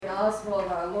Gospel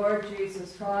of our Lord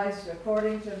Jesus Christ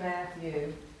according to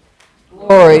Matthew.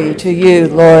 Glory to you,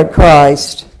 Lord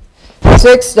Christ.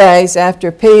 6 days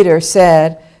after Peter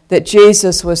said that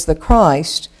Jesus was the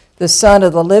Christ, the Son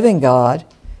of the living God,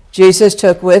 Jesus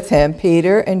took with him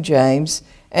Peter and James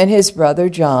and his brother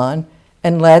John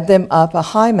and led them up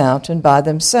a high mountain by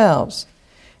themselves.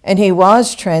 And he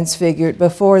was transfigured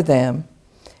before them,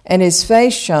 and his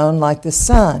face shone like the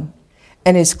sun,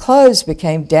 and his clothes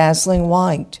became dazzling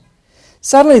white.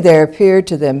 Suddenly there appeared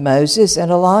to them Moses and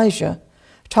Elijah,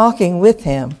 talking with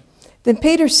him. Then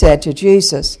Peter said to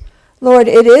Jesus, "Lord,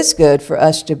 it is good for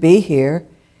us to be here.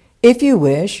 If you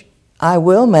wish, I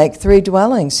will make 3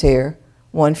 dwellings here,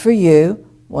 one for you,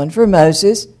 one for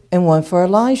Moses, and one for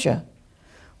Elijah."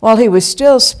 While he was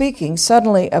still speaking,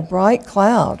 suddenly a bright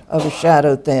cloud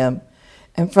overshadowed them,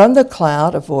 and from the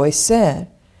cloud a voice said,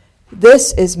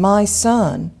 "This is my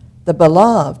Son, the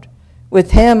beloved.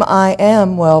 With him I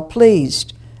am well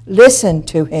pleased. Listen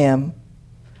to him."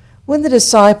 When the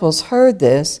disciples heard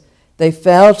this, they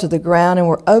fell to the ground and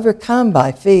were overcome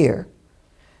by fear.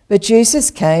 But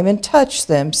Jesus came and touched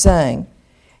them, saying,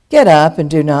 "Get up and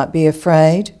do not be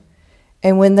afraid."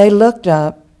 And when they looked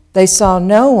up, they saw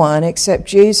no one except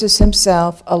Jesus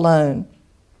himself alone.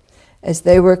 As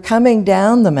they were coming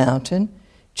down the mountain,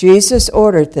 Jesus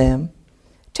ordered them,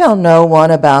 "Tell no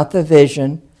one about the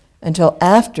vision until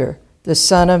after the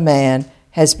Son of Man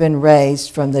has been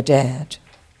raised from the dead."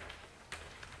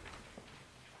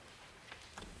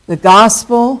 The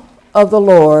Gospel of the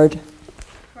Lord.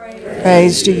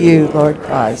 Praise to you, Lord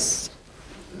Christ.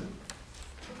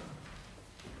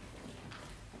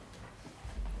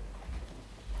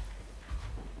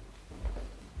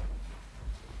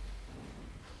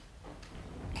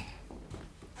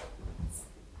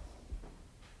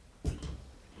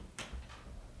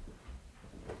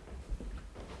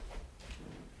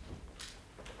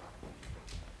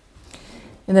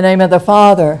 In the name of the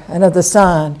Father, and of the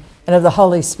Son, and of the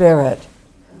Holy Spirit.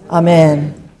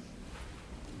 Amen.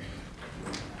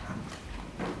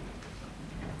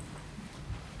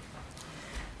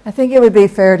 I think it would be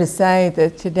fair to say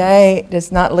that today does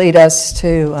not lead us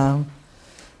to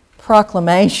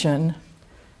proclamation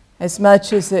as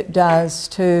much as it does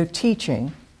to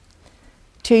teaching.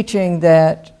 Teaching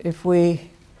that if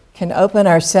we can open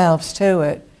ourselves to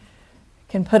it,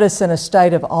 can put us in a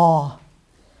state of awe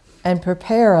and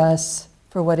prepare us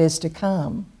for what is to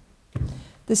come.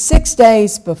 The 6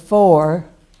 days before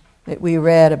that we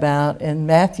read about in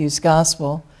Matthew's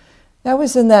Gospel, that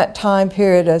was in that time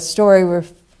period, a story we're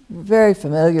very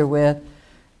familiar with,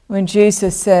 when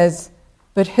Jesus says,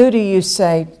 "But who do you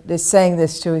say," is saying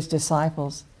this to his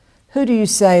disciples, "who do you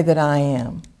say that I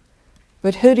am?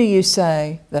 But who do you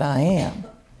say that I am?"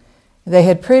 They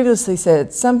had previously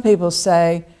said, some people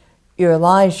say you're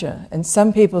Elijah, and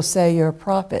some people say you're a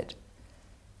prophet.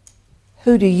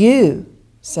 Who do you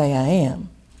say I am?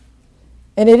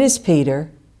 And it is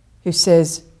Peter who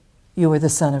says, "You are the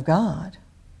Son of God.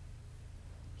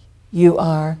 You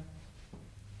are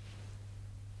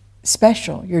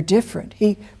special. You're different."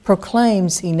 He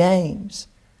proclaims, he names.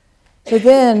 So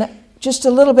then, just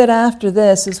a little bit after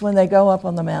this is when they go up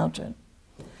on the mountain.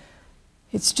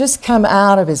 It's just come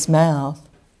out of his mouth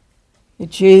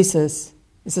that Jesus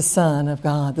is the Son of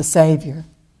God, the Savior.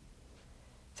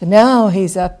 So now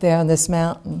he's up there on this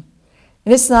mountain.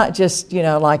 And it's not just,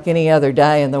 like any other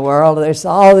day in the world. There's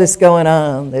all this going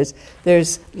on.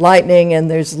 There's lightning and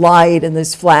there's light and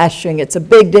there's flashing. It's a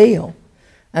big deal.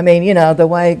 I mean, the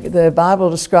way the Bible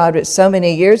described it so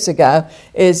many years ago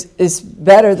is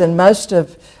better than most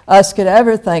of us could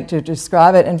ever think to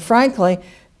describe it. And frankly,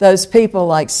 those people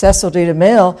like Cecil B.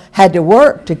 DeMille had to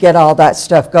work to get all that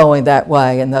stuff going that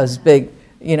way in those big,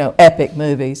 epic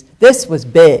movies. This was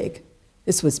big.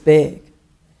 This was big.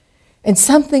 And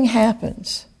something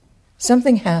happens.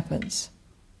 Something happens.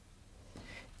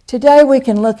 Today we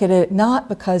can look at it not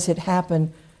because it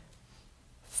happened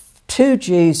to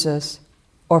Jesus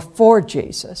or for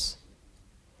Jesus.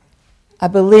 I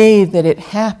believe that it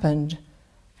happened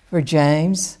for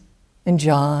James and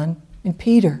John and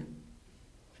Peter.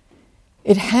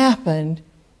 It happened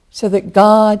so that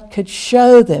God could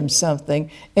show them something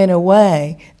in a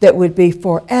way that would be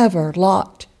forever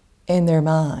locked in their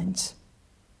minds.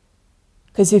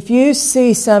 Because if you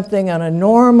see something on a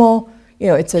normal,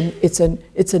 it's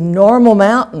a normal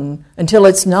mountain until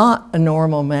it's not a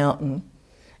normal mountain.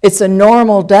 It's a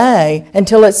normal day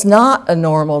until it's not a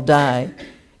normal day.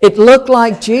 It looked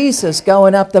like Jesus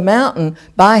going up the mountain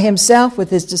by himself with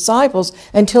his disciples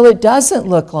until it doesn't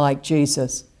look like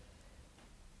Jesus.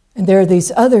 And there are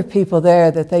these other people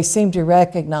there that they seem to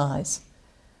recognize.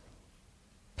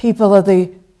 People of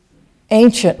the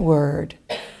ancient word,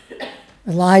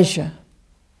 Elijah,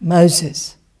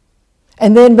 Moses.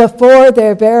 And then before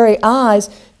their very eyes,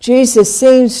 Jesus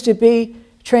seems to be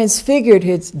transfigured,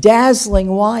 his dazzling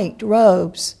white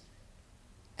robes.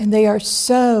 And they are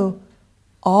so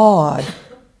awed,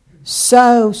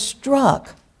 so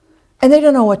struck, and they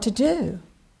don't know what to do.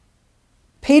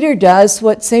 Peter does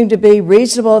what seemed to be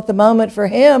reasonable at the moment for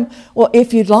him. Well,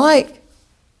 if you'd like,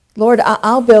 Lord,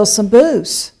 I'll build some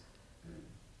booths.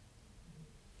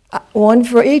 One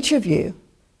for each of you.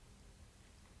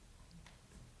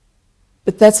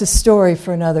 But that's a story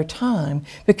for another time.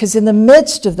 Because in the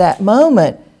midst of that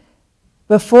moment,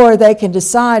 before they can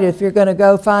decide if you're going to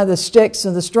go find the sticks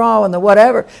and the straw and the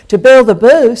whatever to build the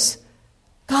booths,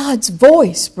 God's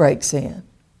voice breaks in.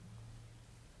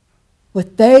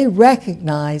 What they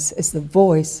recognize as the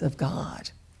voice of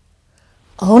God.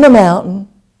 On a mountain,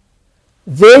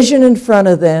 vision in front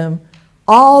of them,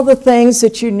 all the things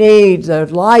that you need, the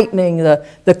lightning,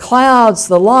 the clouds,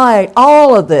 the light,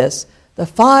 all of this, the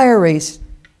fieries.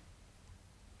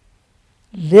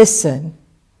 Listen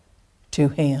to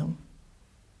him.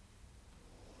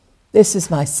 This is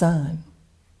my son,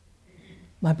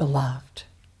 my beloved.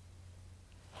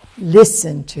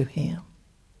 Listen to him.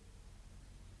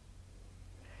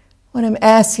 What I'm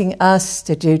asking us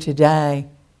to do today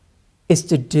is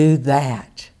to do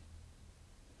that.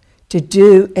 To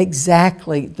do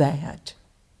exactly that.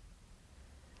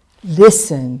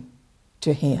 Listen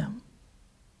to him.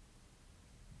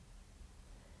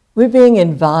 We're being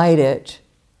invited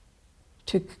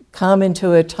to come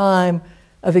into a time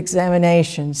of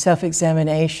examination,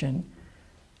 self-examination,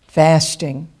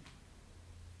 fasting,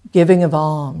 giving of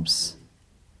alms,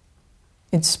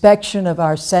 inspection of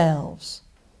ourselves.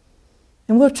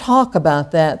 And we'll talk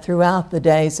about that throughout the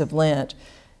days of Lent.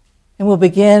 And we'll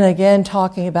begin again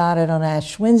talking about it on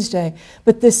Ash Wednesday.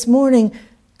 But this morning,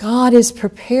 God is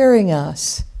preparing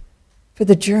us for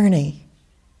the journey.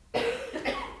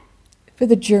 For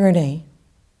the journey.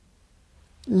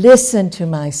 Listen to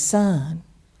my son.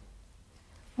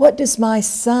 What does my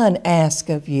son ask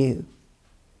of you?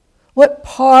 What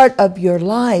part of your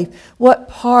life, what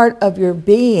part of your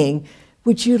being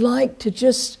would you like to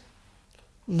just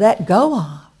let go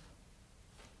of?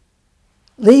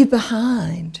 Leave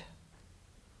behind.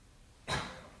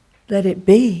 Let it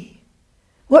be.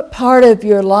 What part of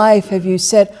your life have you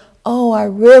said, oh, I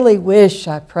really wish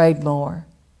I prayed more.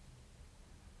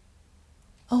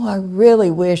 Oh, I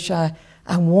really wish I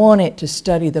wanted to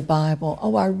study the Bible.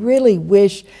 Oh, I really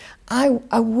wish, I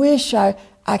wish I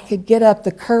could get up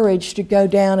the courage to go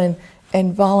down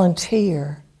and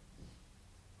volunteer.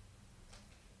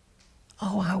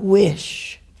 Oh, I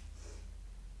wish.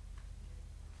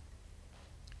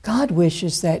 God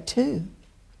wishes that too.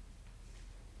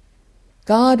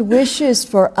 God wishes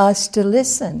for us to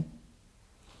listen.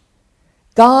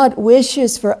 God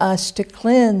wishes for us to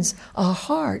cleanse our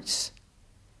hearts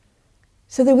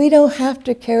so that we don't have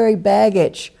to carry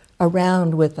baggage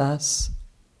around with us,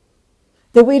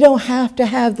 that we don't have to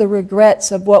have the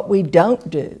regrets of what we don't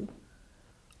do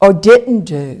or didn't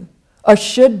do or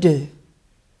should do.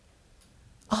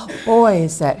 Oh boy,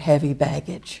 is that heavy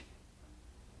baggage.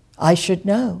 I should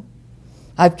know.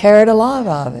 I've carried a lot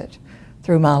of it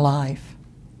through my life.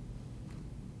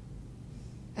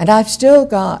 And I've still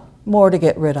got more to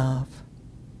get rid of.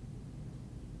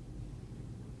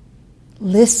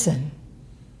 Listen.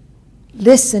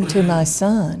 Listen to my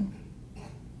son.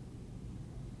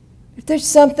 If there's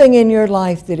something in your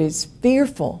life that is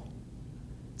fearful,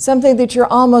 something that you're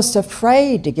almost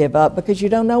afraid to give up because you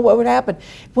don't know what would happen.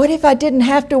 What if I didn't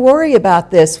have to worry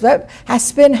about this? I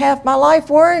spend half my life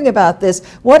worrying about this.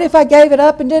 What if I gave it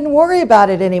up and didn't worry about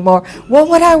it anymore? What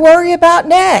would I worry about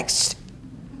next?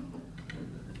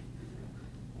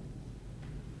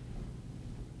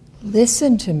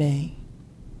 Listen to me.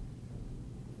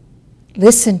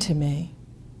 Listen to me.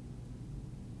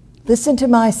 Listen to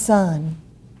my son.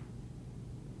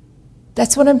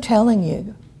 That's what I'm telling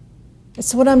you.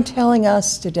 That's what I'm telling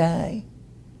us today.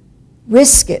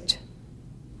 Risk it.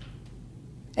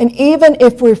 And even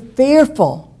if we're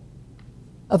fearful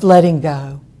of letting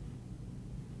go,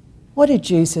 what did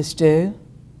Jesus do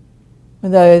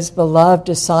when those beloved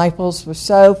disciples were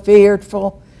so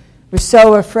fearful, were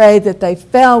so afraid that they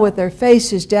fell with their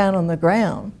faces down on the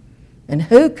ground? And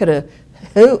who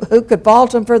could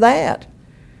fault them for that?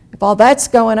 If all that's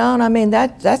going on, I mean,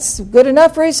 that's good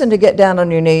enough reason to get down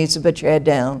on your knees and put your head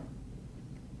down.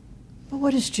 But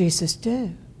what does Jesus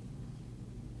do?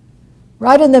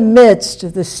 Right in the midst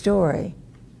of the story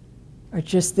are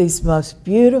just these most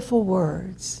beautiful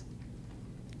words.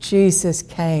 Jesus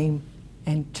came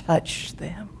and touched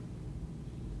them.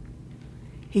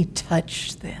 He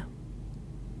touched them.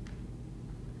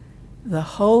 The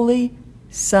Holy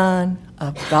Son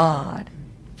of God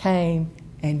came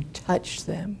and touched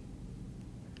them,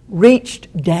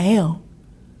 reached down.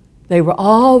 They were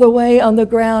all the way on the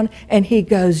ground, and he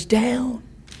goes down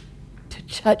to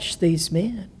touch these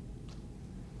men.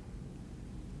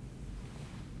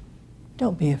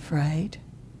 Don't be afraid.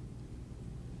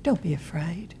 Don't be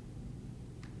afraid.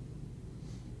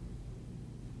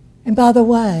 And by the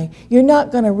way, you're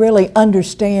not going to really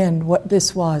understand what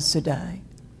this was today.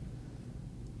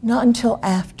 Not until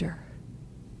after.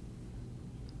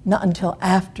 Not until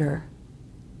after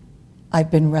I've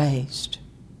been raised.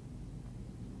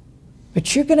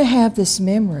 But you're going to have this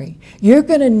memory. You're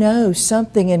going to know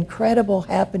something incredible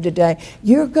happened today.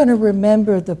 You're going to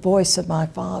remember the voice of my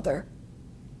Father.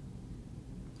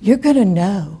 You're going to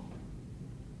know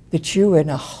that you were in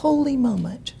a holy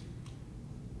moment.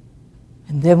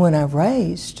 And then when I'm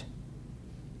raised,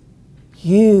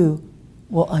 you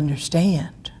will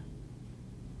understand.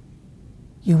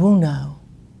 You will know.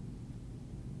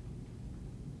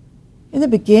 In the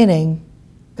beginning,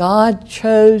 God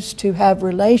chose to have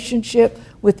relationship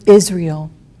with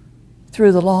Israel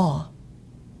through the law.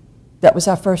 That was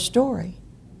our first story.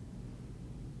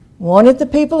 Wanted the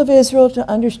people of Israel to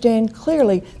understand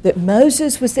clearly that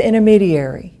Moses was the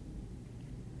intermediary.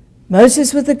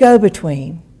 Moses was the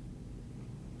go-between.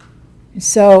 And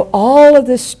so all of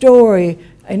this story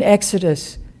in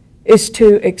Exodus is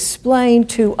to explain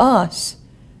to us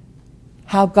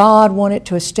how God wanted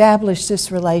to establish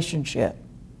this relationship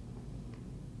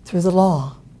through the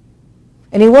law.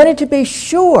 And he wanted to be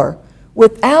sure,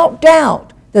 without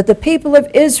doubt, that the people of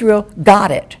Israel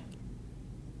got it.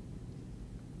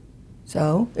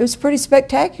 So it was pretty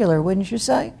spectacular, wouldn't you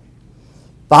say?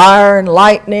 Fire and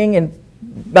lightning, and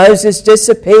Moses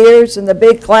disappears, and the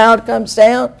big cloud comes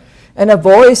down, and a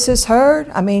voice is heard.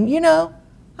 I mean,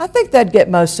 I think that'd get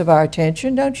most of our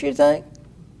attention, don't you think?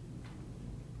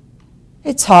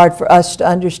 It's hard for us to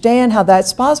understand how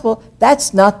that's possible.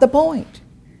 That's not the point.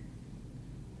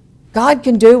 God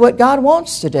can do what God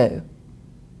wants to do.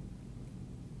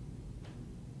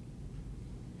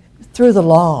 Through the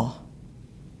law,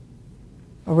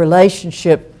 a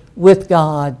relationship with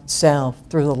God self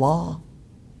through the law.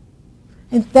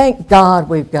 And thank God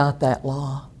we've got that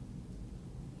law.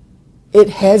 It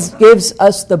gives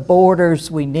us the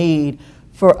borders we need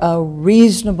for a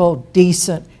reasonable,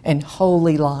 decent, and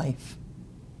holy life.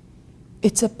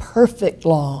 It's a perfect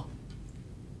law.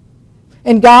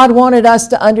 And God wanted us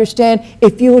to understand,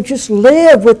 if you will just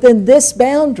live within this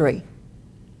boundary,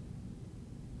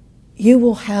 you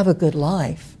will have a good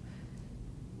life.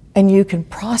 And you can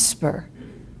prosper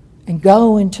and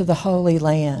go into the Holy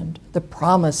Land, the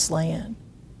promised land.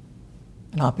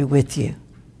 And I'll be with you.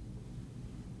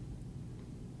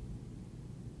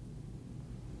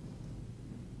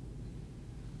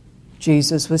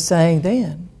 Jesus was saying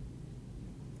then,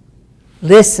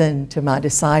 listen to my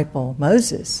disciple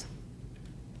Moses.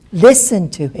 Listen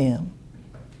to him.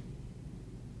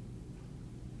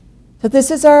 So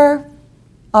this is our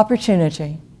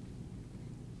opportunity.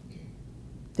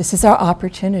 This is our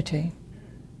opportunity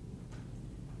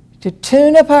to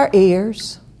tune up our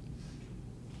ears,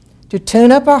 to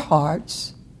tune up our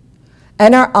hearts,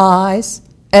 and our eyes,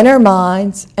 and our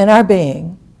minds, and our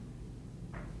being,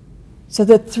 so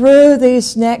that through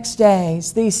these next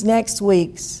days, these next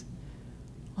weeks,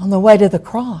 on the way to the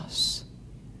cross,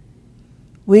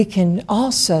 we can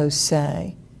also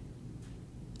say,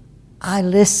 I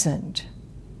listened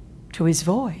to his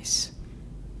voice.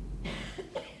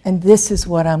 And this is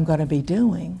what I'm going to be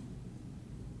doing.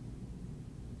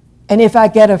 And if I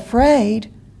get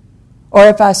afraid, or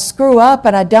if I screw up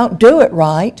and I don't do it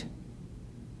right,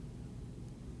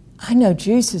 I know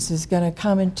Jesus is going to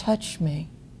come and touch me.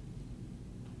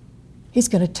 He's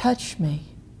going to touch me.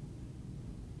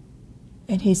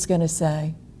 And he's going to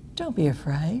say, don't be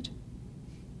afraid.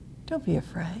 Don't be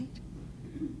afraid.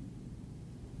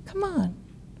 Come on.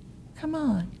 Come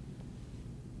on.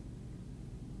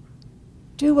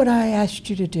 Do what I asked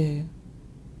you to do.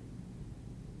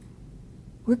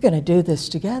 We're going to do this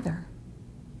together.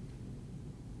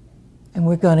 And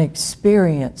we're going to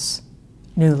experience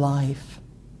new life.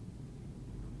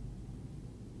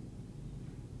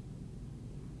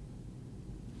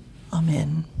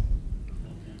 Amen.